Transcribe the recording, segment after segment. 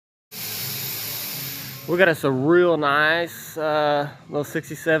We got us a real nice little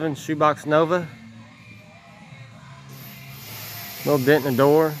 67 shoebox Nova. Little dent in the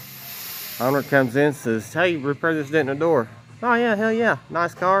door. Owner comes in, says, hey, repair this dent in the door. Oh yeah, hell yeah,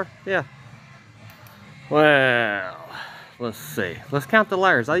 nice car, yeah. Well, let's see. Let's count the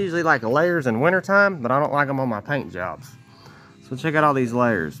layers. I usually like layers in wintertime, but I don't like them on my paint jobs. So check out all these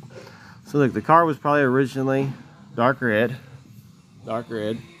layers. So look, the car was probably originally dark red.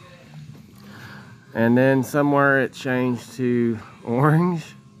 And then somewhere it changed to orange.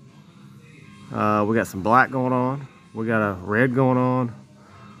 We got some black going on. We got a red going on.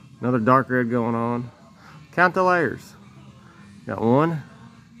 Another dark red going on. Count the layers. Got 1,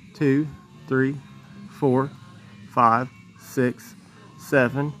 2, 3, 4, 5, 6,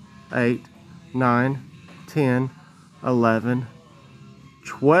 7, 8, 9, 10, 11,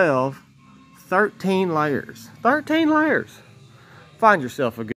 12, 13 layers. 13 layers. Find yourself a good